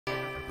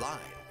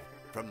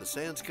From the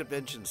Sands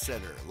Convention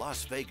Center,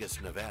 Las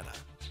Vegas, Nevada,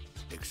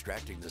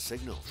 extracting the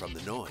signal from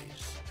the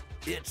noise,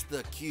 it's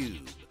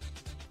theCUBE,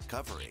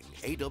 covering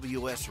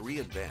AWS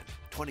reInvent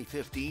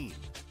 2015.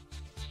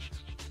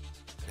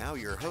 Now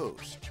your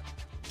host,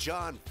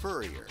 John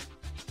Furrier.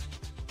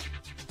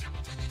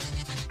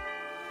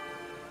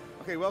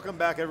 Okay, welcome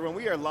back everyone.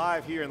 We are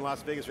live here in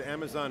Las Vegas for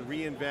Amazon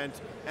reInvent.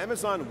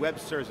 Amazon Web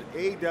Services,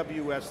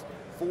 AWS,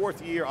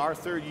 fourth year, our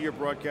third year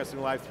broadcasting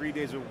live, 3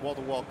 days of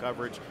wall-to-wall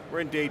coverage.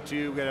 We're in day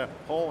two, we got a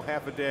whole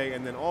half a day,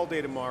 and then all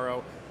day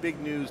tomorrow. Big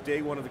news,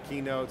 day one of the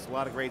keynotes, a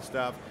lot of great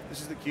stuff. This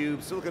is theCUBE,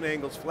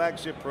 SiliconANGLE's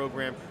flagship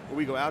program, where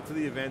we go out to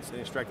the events and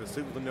extract the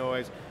signal to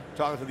noise,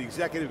 talking to the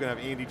executive, we're going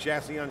to have Andy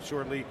Jassy on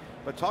shortly,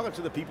 but talking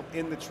to the people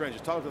in the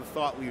trenches, talking to the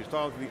thought leaders,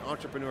 talking to the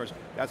entrepreneurs.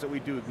 That's what we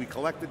do. We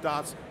collect the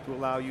dots to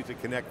allow you to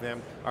connect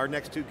them. Our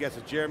next two guests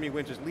is Jeremy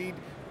Winters, lead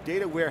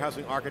data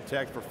warehousing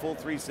architect for Full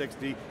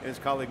 360, and his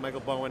colleague Michael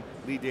Bowen,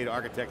 lead data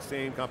architect,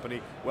 same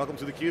company. Welcome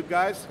to theCUBE,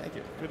 guys. Thank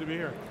you. Good to be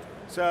here.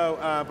 So,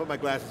 put my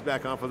glasses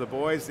back on for the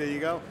boys, there you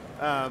go.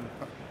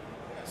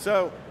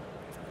 So,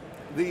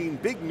 the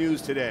big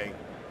news today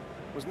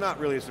was not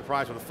really a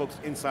surprise for the folks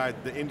inside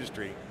the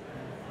industry.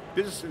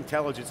 Business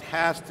intelligence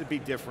has to be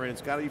different,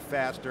 it's got to be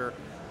faster.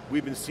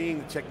 We've been seeing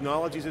the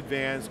technologies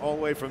advance all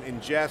the way from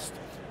ingest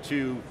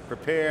to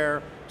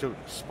prepare, to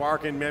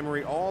Spark in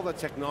memory, all the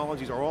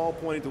technologies are all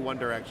pointing to one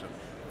direction.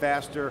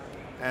 Faster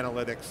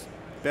analytics,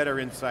 better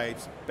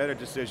insights, better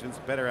decisions,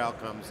 better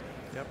outcomes.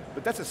 Yep.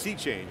 But that's a sea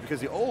change, because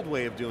the old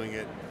way of doing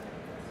it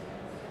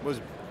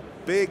was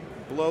big,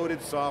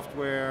 bloated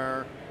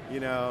software, you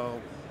know,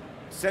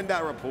 send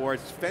out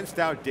reports, fenced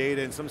out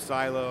data in some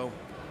silo.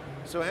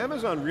 So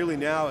Amazon really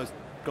now is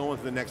going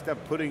to the next step,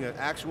 putting an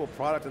actual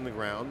product in the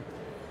ground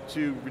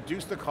to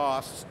reduce the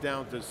costs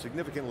down to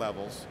significant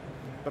levels,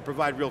 but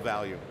provide real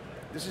value.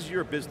 This is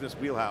your business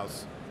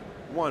wheelhouse.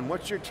 One,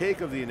 what's your take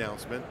of the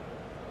announcement?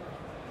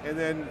 And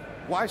then,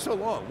 why so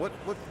long?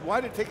 Why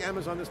did it take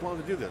Amazon this long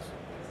to do this?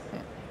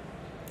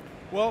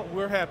 Well,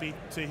 we're happy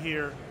to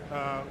hear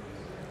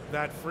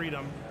that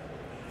freedom,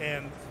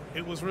 and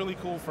it was really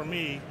cool for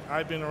me.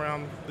 I've been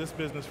around this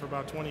business for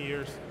about 20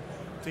 years.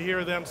 To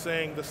hear them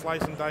saying the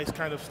slice and dice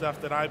kind of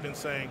stuff that I've been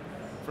saying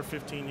for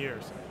 15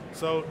 years.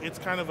 So it's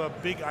kind of a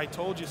big I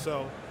told you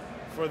so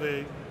for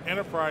the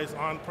enterprise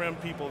on-prem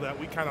people that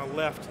we kind of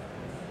left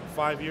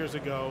 5 years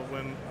ago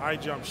when I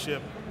jumped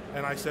ship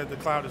and I said the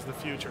cloud is the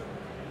future.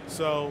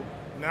 So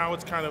now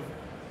it's kind of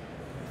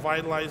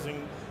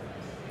vitalizing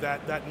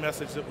that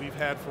message that we've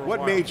had for a while.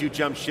 What made you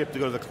jump ship to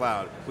go to the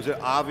cloud? Was it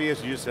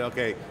obvious? You just said,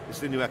 okay, this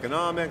is the new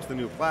economics, the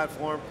new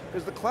platform?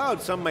 Because the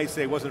cloud, some might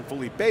say, wasn't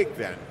fully baked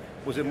then.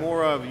 Was it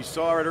more of, you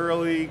saw it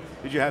early,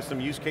 did you have some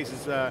use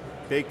cases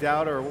baked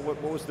out, or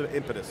what was the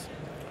impetus?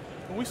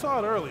 We saw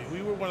it early.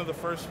 We were one of the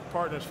first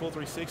partners, Full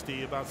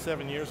 360, about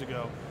 7 years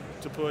ago,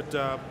 to put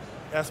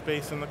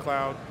Essbase in the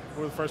cloud.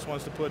 We were the first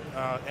ones to put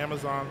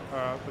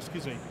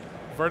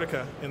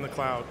Vertica in the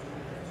cloud.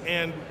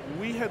 And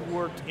we had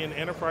worked in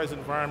enterprise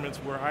environments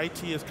where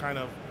IT is kind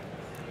of,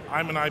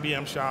 I'm an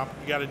IBM shop,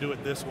 you got to do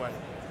it this way.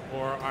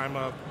 Or I'm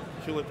a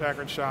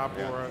Hewlett-Packard shop,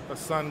 yeah, or a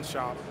Sun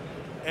shop.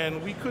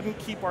 And we couldn't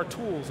keep our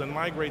tools and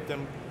migrate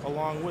them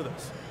along with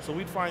us. So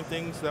we'd find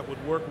things that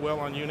would work well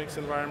on Unix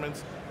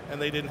environments,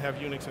 and they didn't have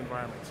Unix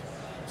environments.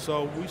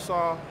 So we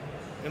saw,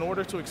 in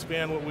order to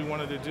expand what we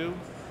wanted to do,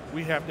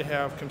 we have to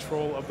have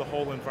control of the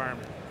whole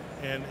environment.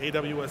 And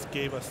AWS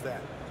gave us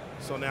that.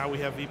 So now we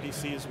have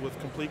VPCs with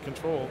complete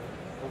control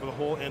over the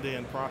whole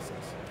end-to-end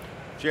process.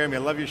 Jeremy, I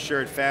love your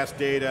shirt, fast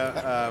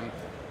data.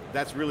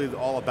 That's really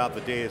all about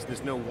the data.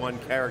 There's no one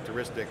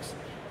characteristics.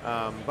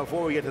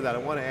 Before we get to that, I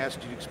want to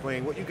ask you to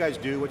explain what you guys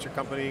do, what's your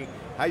company,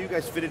 how you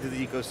guys fit into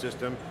the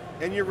ecosystem,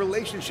 and your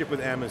relationship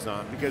with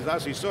Amazon, because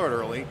obviously you saw it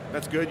early.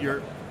 That's good,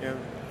 you're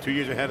 2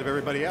 years ahead of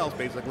everybody else,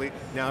 basically.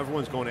 Now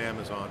everyone's going to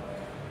Amazon.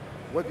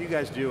 What do you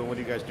guys do, and what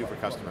do you guys do for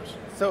customers?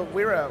 So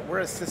we're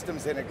a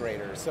systems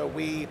integrator. So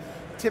we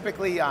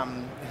typically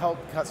help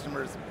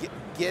customers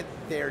get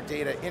their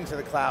data into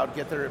the cloud,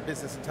 get their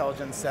business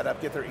intelligence set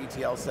up, get their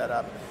ETL set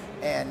up,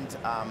 and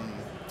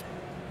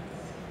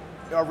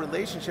our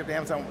relationship to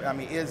Amazon,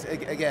 is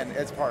again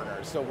as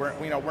partners. So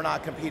we're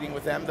not competing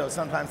with them, though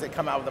sometimes they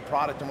come out with a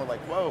product and we're like,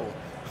 whoa,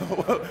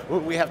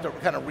 we have to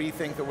kind of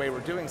rethink the way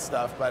we're doing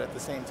stuff. But at the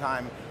same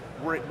time,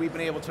 we've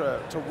been able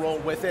to roll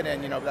with it,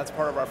 and that's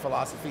part of our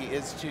philosophy,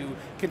 is to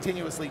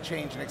continuously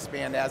change and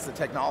expand as the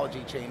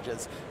technology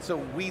changes. So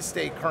we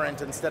stay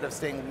current instead of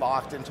staying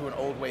locked into an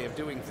old way of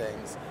doing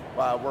things.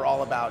 We're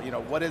all about,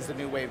 what is the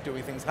new way of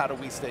doing things, how do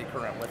we stay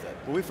current with it?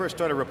 When we first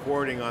started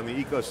reporting on the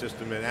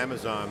ecosystem at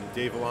Amazon,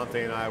 Dave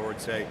Vellante and I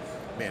would say,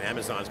 man,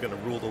 Amazon's going to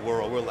rule the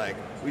world. We're like,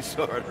 we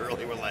saw it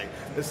early, we're like,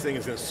 this thing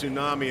is going to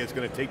tsunami, it's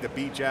going to take the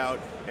beach out,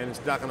 and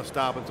it's not going to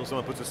stop until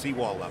someone puts a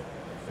seawall up.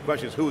 The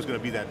question is, who's going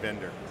to be that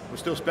vendor? We're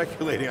still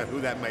speculating on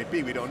who that might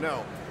be, we don't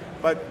know.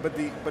 But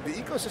the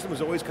ecosystem is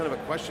always kind of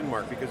a question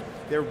mark, because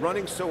they're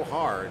running so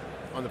hard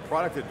on the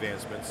product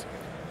advancements.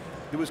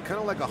 It was kind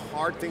of like a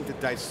hard thing to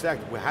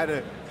dissect, how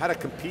to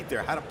compete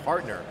there, how to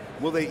partner.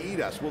 Will they eat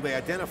us? Will they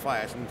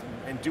identify us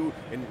and do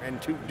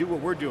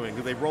what we're doing?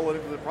 Do they roll it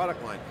into the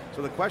product line?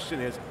 So the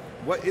question is,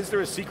 is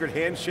there a secret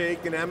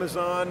handshake in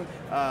Amazon?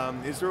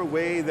 Is there a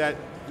way that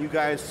you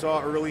guys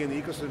saw early in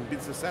the ecosystem been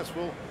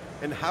successful?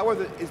 And how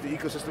is the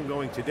ecosystem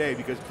going today?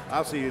 Because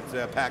obviously it's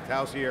a packed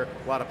house here,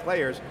 a lot of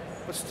players,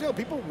 but still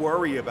people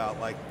worry about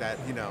like that,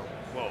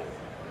 whoa,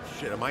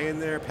 shit, am I in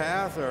their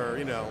path? Or,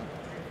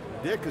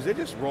 because they're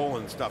just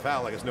rolling stuff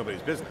out like it's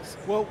nobody's business.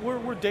 Well,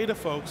 we're data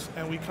folks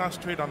and we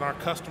concentrate on our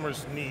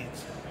customers'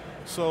 needs.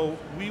 So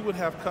we would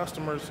have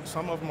customers,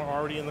 some of them are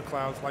already in the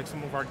clouds, like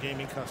some of our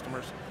gaming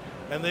customers,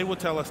 and they would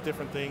tell us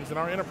different things, and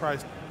our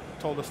enterprise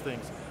told us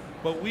things.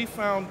 But we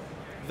found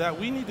that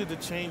we needed to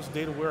change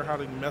data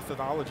warehousing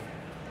methodology,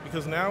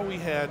 because now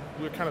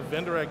we're kind of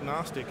vendor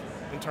agnostic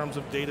in terms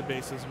of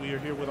databases. We are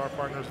here with our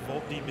partners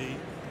VoltDB,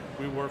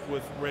 we work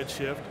with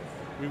Redshift,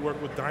 we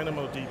work with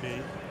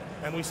DynamoDB,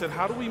 and we said,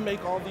 how do we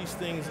make all these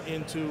things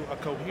into a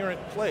coherent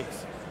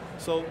place?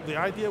 So the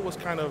idea was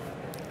kind of,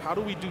 how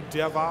do we do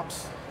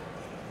DevOps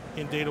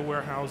in data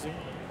warehousing?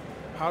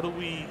 How do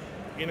we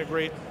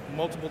integrate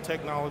multiple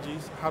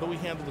technologies? How do we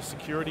handle the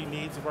security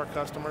needs of our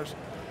customers?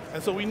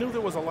 And so we knew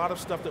there was a lot of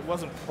stuff that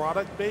wasn't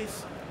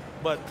product-based,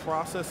 but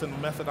process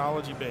and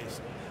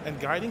methodology-based, and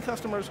guiding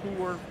customers who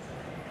were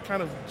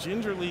kind of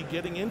gingerly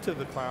getting into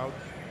the cloud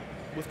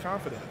with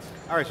confidence.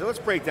 All right, so let's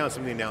break down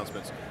some of the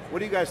announcements. What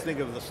do you guys think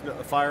of the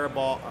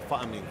Snowball,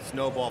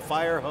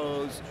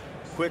 Firehose,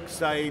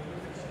 QuickSight,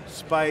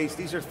 Spice?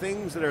 These are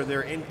things that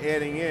they're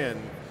adding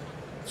in.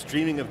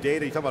 Streaming of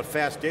data, you talk about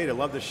fast data,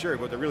 love the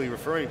shirt. What they're really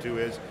referring to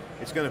is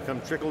it's going to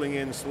come trickling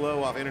in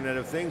slow off Internet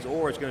of Things,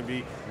 or it's going to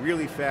be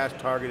really fast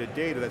targeted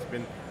data that's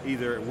been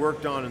either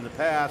worked on in the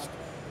past.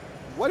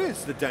 What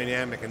is the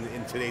dynamic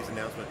in today's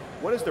announcement?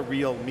 What is the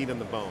real meat on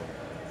the bone?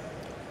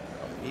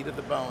 Meat of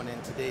the bone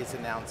in today's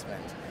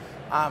announcement.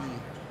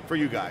 For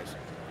you guys.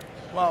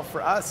 Well,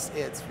 for us,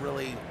 it's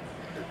really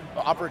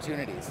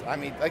opportunities. I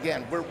mean,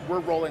 again, we're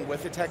rolling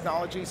with the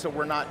technology, so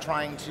we're not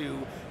trying to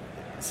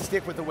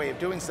stick with the way of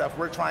doing stuff.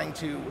 We're trying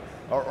to,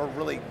 or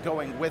really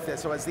going with it.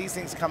 So as these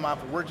things come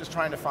up, we're just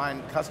trying to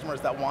find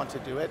customers that want to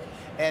do it.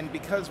 And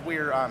because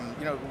we're,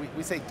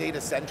 we say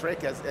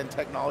data-centric and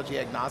technology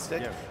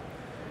agnostic, yeah.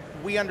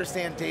 We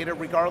understand data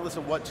regardless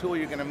of what tool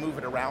you're going to move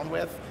it around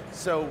with.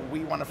 So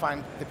we want to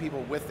find the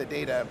people with the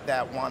data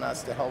that want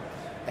us to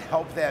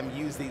help them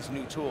use these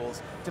new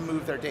tools to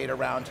move their data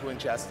around, to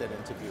ingest it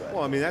and to view it.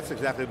 Well, I mean, that's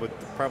exactly what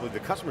probably the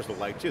customers will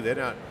like too.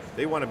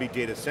 They want to be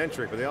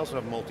data-centric, but they also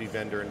have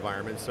multi-vendor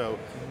environments, so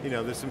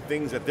there's some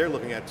things that they're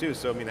looking at too.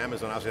 So I mean,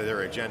 Amazon obviously has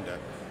their agenda,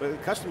 but the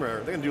customer,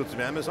 they're going to do some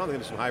Amazon, they're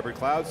going to do some hybrid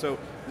cloud, so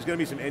there's going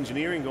to be some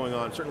engineering going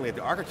on, certainly at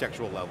the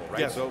architectural level,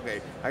 right? Yes. So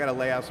okay, I got to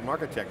lay out some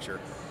architecture.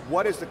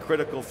 What is the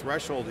critical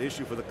threshold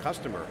issue for the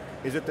customer?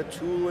 Is it the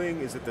tooling?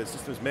 Is it the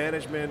systems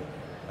management?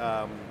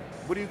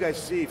 What do you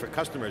guys see for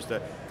customers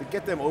to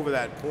get them over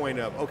that point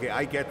of, okay,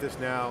 I get this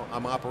now,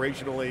 I'm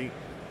operationally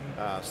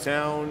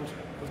sound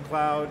with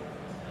cloud,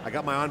 I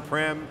got my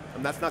on-prem,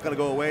 and that's not going to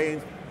go away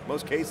in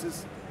most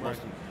cases, right.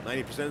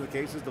 90% of the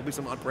cases, there'll be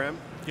some on-prem.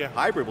 Yeah.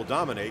 Hybrid will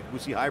dominate, we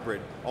see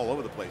hybrid all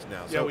over the place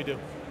now. Yeah, so we do.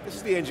 This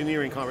is the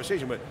engineering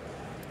conversation, but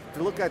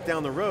to look at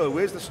down the road,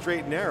 where's the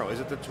straight and narrow? Is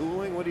it the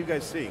tooling? What do you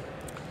guys see?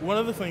 One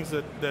of the things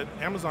that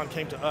Amazon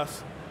came to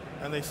us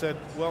and they said,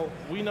 well,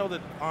 we know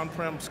that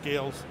on-prem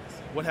scales.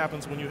 What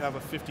happens when you have a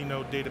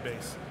 50-node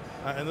database?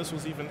 And this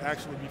was even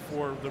actually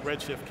before the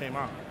Redshift came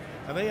out.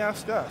 And they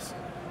asked us,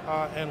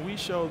 and we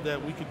showed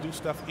that we could do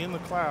stuff in the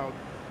cloud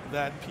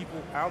that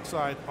people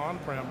outside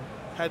on-prem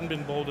hadn't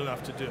been bold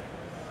enough to do.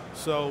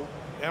 So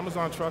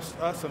Amazon trusts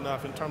us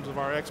enough in terms of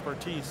our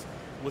expertise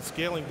with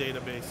scaling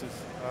databases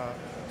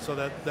so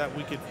that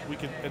we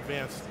could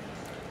advance.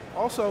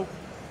 Also,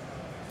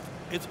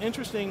 it's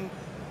interesting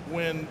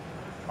when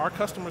our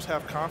customers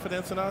have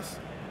confidence in us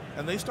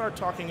and they start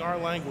talking our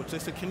language. They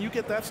say, can you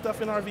get that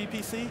stuff in our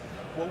VPC?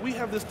 Well, we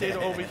have this data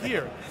over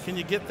here. Can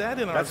you get that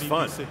in our VPC?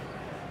 That's fun.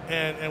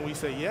 And we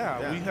say,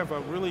 yeah, we have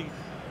a really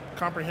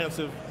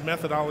comprehensive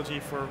methodology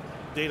for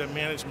data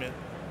management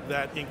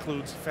that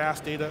includes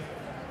fast data,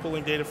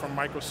 pulling data from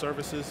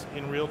microservices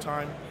in real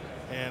time,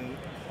 and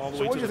all the way to the.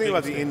 So what do you think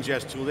about the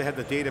ingest tool? They had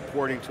the data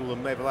porting tool,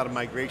 and they have a lot of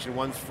migration.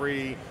 One's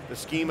free. The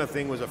schema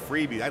thing was a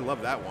freebie. I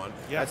love that one.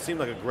 Yeah. That seemed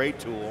like a great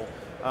tool.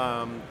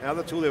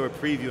 Another tool they were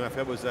previewing, I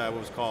forget what it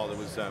was called. It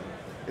was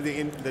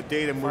the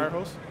data move.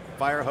 Firehose?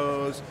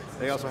 Firehose.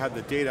 They also had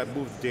the data,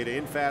 move the data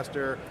in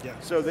faster. Yeah.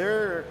 So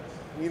they're,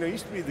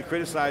 used to be the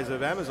criticize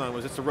of Amazon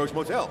was it's a Roach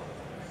Motel.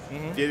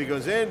 Mm-hmm. Data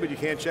goes in, but you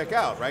can't check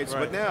out, right? So,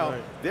 but now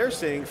they're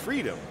saying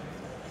freedom.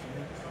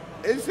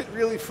 Mm-hmm. Is it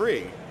really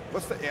free?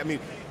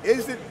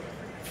 Is it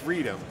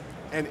freedom?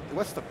 And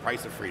what's the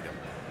price of freedom?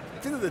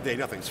 At the end of the day,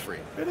 nothing's free.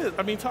 It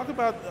is. Talk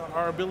about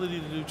our ability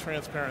to do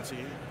transparency.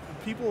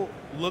 People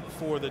look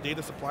for the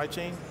data supply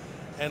chain,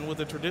 and with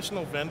the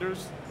traditional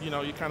vendors, you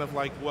kind of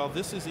like, well,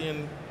 this is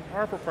in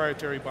our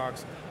proprietary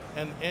box,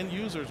 and end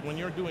users, when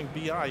you're doing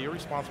BI, you're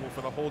responsible for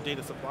the whole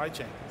data supply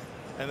chain.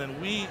 And then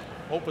we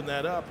open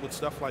that up with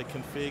stuff like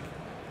Config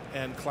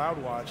and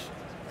CloudWatch,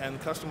 and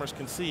customers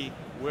can see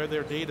where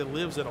their data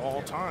lives at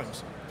all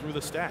times through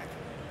the stack.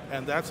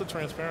 And that's a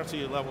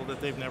transparency level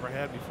that they've never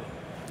had before.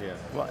 Yeah.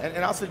 Well,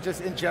 and also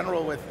just in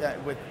general with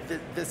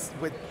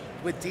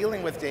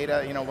dealing with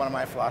data, one of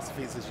my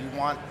philosophies is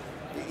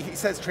he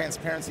says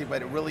transparency,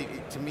 but it really,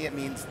 to me, it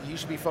means you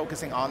should be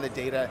focusing on the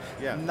data,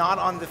 not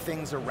on the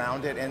things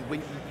around it, and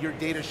your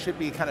data should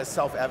be kind of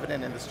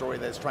self-evident in the story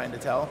that it's trying to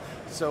tell.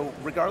 So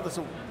regardless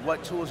of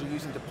what tools you're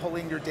using to pull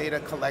in your data,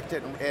 collect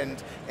it,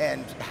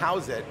 and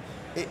house it,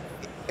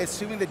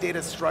 assuming the data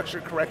is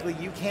structured correctly,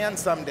 you can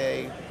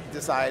someday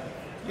decide,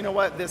 you know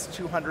what, this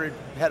 200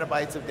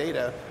 petabytes of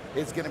data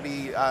is going to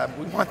be,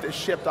 we want this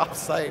shipped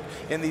off-site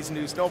in these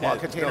new snowball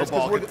containers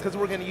because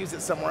we're going to use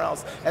it somewhere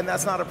else. And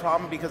that's not a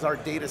problem because our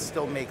data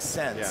still makes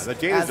sense. Yeah, the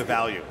data is a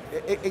value.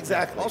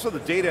 Exactly. Also the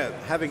data,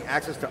 having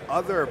access to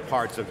other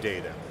parts of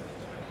data,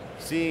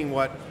 seeing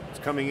what's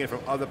coming in from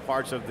other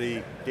parts of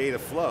the data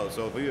flow.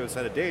 So if you have a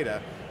set of data,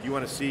 you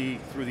want to see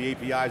through the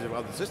APIs of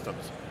other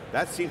systems.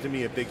 That seemed to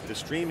me the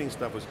streaming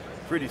stuff was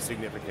pretty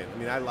significant. I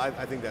mean,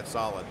 I think that's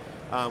solid.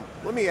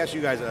 Let me ask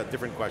you guys a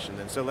different question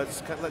then. So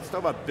let's talk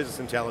about business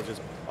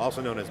intelligence,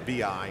 also known as BI.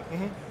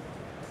 Mm-hmm.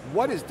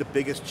 What is the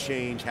biggest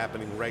change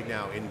happening right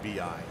now in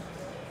BI?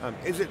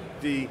 Is it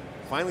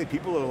finally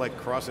people are like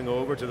crossing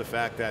over to the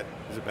fact that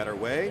there's a better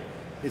way?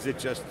 Is it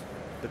just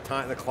the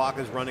clock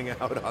is running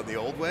out on the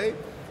old way?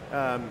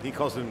 He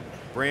calls them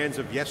brands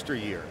of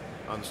yesteryear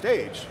on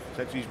stage.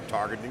 Essentially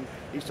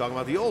he's talking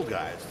about the old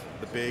guys,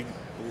 the big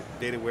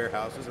data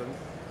warehouses and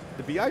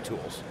the BI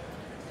tools.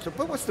 So,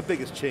 but what's the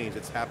biggest change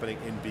that's happening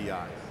in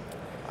BI?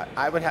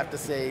 I would have to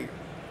say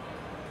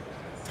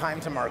time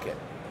to market.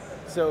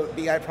 So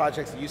BI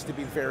projects used to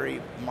be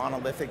very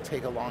monolithic,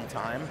 take a long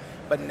time,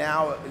 but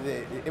now,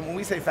 and when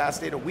we say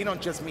fast data, we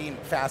don't just mean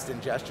fast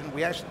ingestion,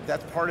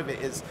 that's part of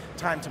it is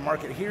time to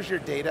market. Here's your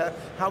data,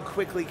 how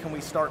quickly can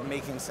we start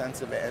making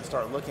sense of it and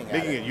start looking at it?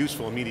 Making it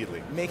useful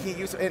immediately. Making it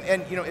useful,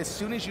 and as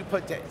soon as you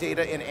put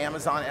data in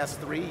Amazon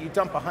S3, you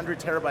dump 100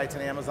 terabytes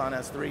in Amazon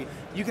S3,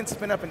 you can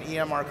spin up an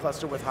EMR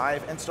cluster with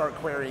Hive and start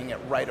querying it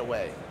right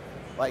away.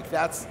 Like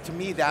to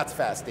me, that's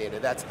fast data.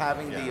 That's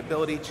having the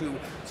ability to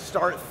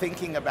start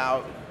thinking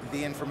about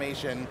the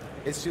information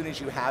as soon as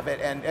you have it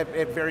and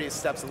at various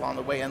steps along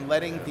the way and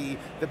letting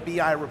the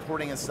BI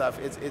reporting and stuff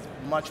is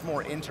much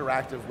more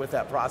interactive with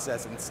that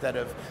process instead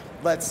of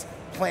let's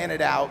plan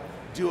it out,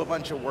 do a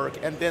bunch of work,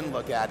 and then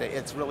look at it.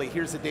 It's really,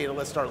 here's the data,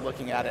 let's start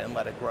looking at it and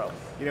let it grow.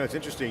 It's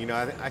interesting,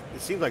 it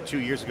seemed like 2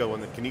 years ago when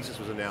the Kinesis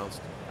was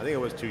announced, I think it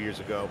was 2 years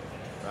ago,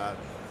 I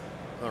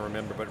don't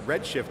remember, but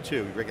Redshift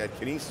too, we got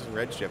Kinesis and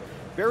Redshift.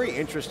 Very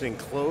interesting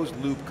closed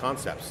loop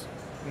concepts.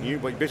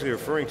 Mm-hmm. What you're basically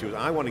referring to is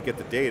I want to get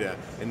the data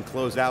and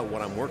close out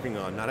what I'm working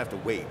on, not have to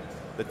wait.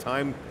 The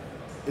time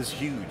is a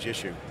huge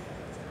issue.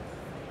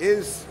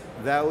 Is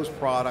those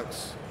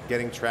products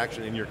getting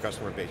traction in your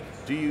customer base?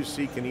 Do you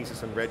see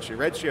Kinesis and Redshift?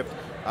 Redshift,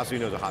 also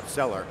is a hot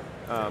seller.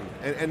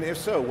 And if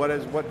so,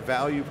 what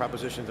value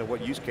propositions and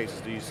what use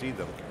cases do you see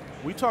them?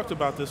 We talked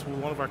about this with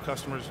one of our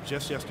customers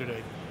just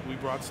yesterday. We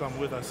brought some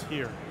with us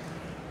here.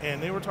 And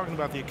they were talking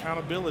about the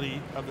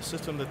accountability of the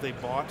system that they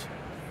bought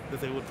that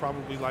they would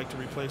probably like to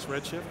replace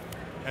Redshift.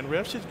 And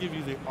Redshift gives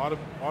you the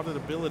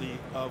auditability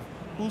of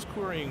who's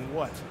querying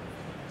what.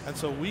 And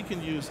so we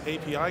can use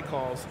API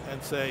calls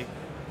and say,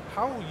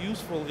 how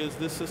useful is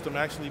this system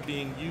actually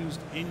being used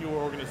in your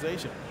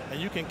organization? And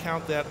you can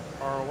count that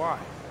ROI.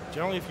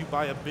 Generally, if you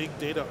buy a big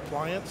data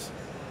appliance,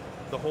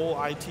 the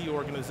whole IT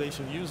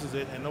organization uses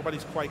it and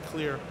nobody's quite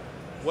clear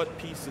what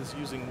piece is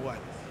using what.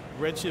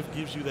 Redshift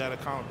gives you that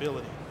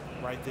accountability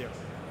right there.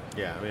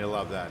 Yeah, I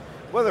love that.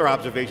 What other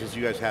observations do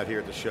you guys have here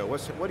at the show?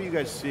 What do you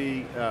guys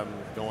see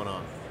going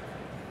on?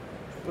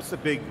 What's the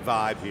big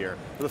vibe here?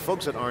 For the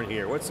folks that aren't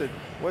here, what's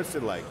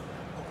it like?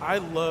 I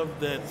love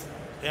that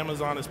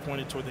Amazon is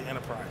pointed toward the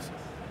enterprise.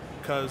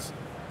 Because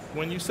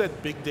when you said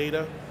big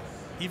data,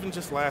 even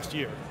just last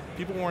year,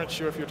 people weren't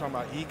sure if you were talking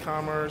about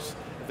e-commerce,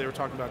 if they were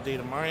talking about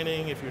data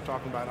mining, if you're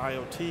talking about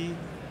IoT.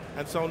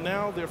 And so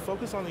now they're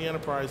focused on the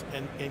enterprise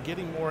and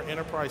getting more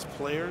enterprise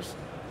players.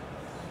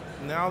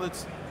 Now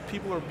that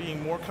people are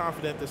being more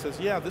confident that says,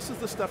 yeah, this is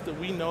the stuff that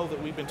we know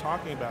that we've been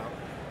talking about.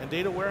 And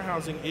data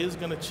warehousing is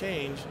going to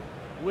change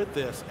with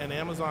this, and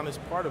Amazon is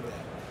part of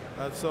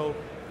that. So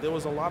there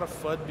was a lot of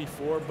FUD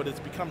before, but it's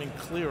becoming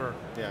clearer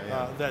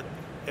that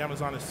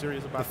Amazon is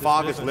serious about this The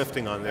fog business, is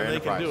lifting on their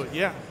enterprise. They can do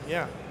it,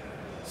 yeah.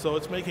 So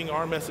it's making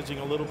our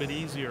messaging a little bit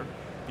easier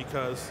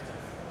because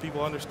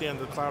people understand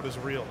the cloud is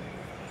real.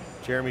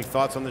 Jeremy,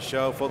 thoughts on the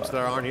show, folks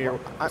that aren't here?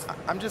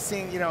 I'm just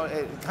seeing,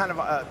 kind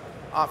of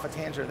off a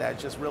tangent that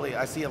just really,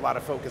 I see a lot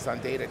of focus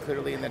on data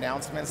clearly in the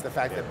announcements, the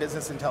fact that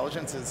business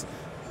intelligence is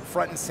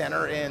front and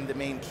center in the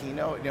main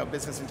keynote.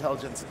 Business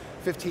intelligence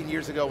 15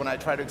 years ago when I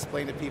tried to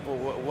explain to people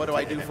what do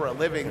I do for a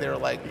living, they were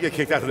like, you get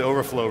kicked out of the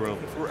overflow room.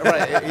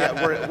 Right,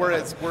 yeah,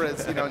 whereas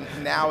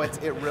now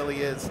it really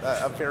is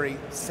a very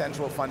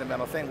central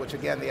fundamental thing, which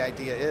again, the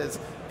idea is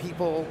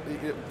people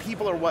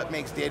are what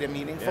makes data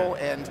meaningful,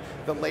 and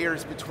the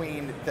layers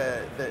between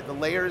the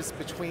layers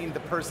between the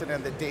person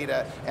and the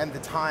data and the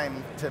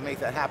time to make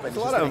that happen. There's a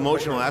lot of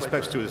emotional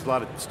aspects to it. There's a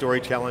lot of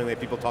storytelling that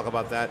people talk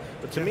about that.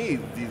 But to me,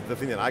 the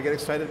thing that I get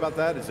excited about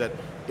that is that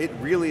it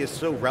really is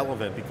so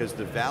relevant because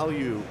the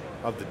value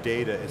of the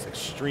data is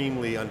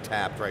extremely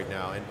untapped right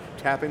now, and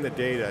tapping the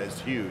data is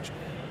huge.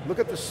 Look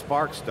at the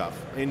Spark stuff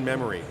in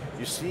memory.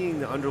 You're seeing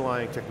the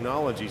underlying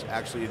technologies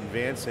actually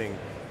advancing.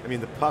 I mean,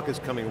 the puck is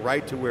coming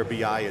right to where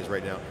BI is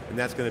right now, and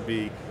that's going to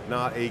be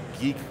not a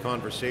geek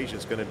conversation,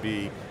 it's going to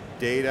be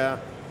data,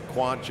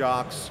 quant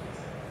jocks,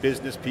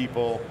 business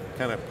people,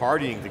 kind of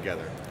partying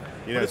together.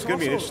 You know, it's going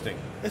to be interesting.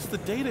 It's the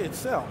data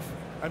itself.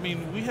 I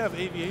mean, we have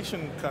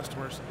aviation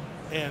customers,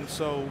 and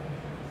so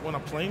when a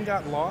plane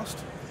got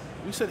lost,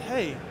 we said,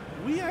 hey,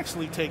 we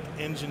actually take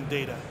engine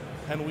data,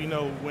 and we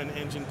know when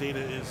engine data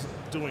is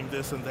doing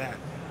this and that.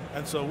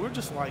 And so we're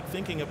just like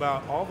thinking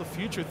about all the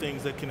future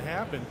things that can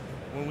happen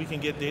when we can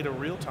get data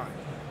real time.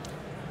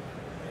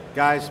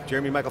 Guys,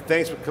 Jeremy, Michael,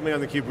 thanks for coming on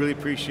theCUBE, really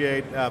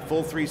appreciate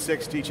Full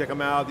 360, check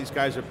them out. These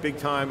guys are big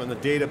time on the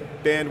data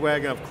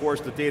bandwagon, of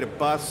course, the data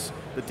bus,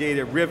 the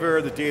data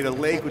river, the data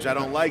lake, which I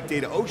don't like,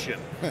 data ocean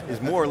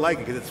is more like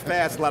it because it's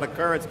fast, a lot of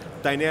currents,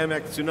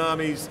 dynamic,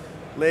 tsunamis,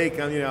 lake,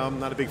 I'm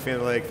not a big fan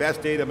of lake.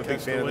 Fast data, I'm a big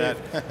fan of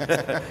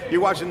that.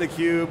 You're watching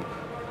theCUBE.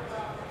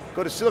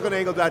 Go to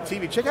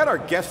SiliconANGLE.tv. Check out our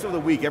Guest of the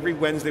Week. Every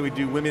Wednesday we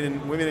do Women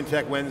in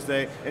Tech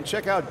Wednesday. And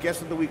check out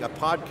Guest of the Week, a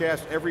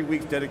podcast every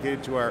week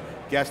dedicated to our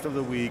Guest of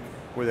the Week,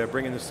 where they're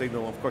bringing the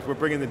signal. Of course, we're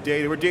bringing the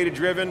data. We're data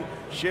driven,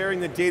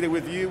 sharing the data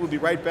with you. We'll be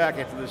right back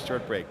after this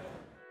short break.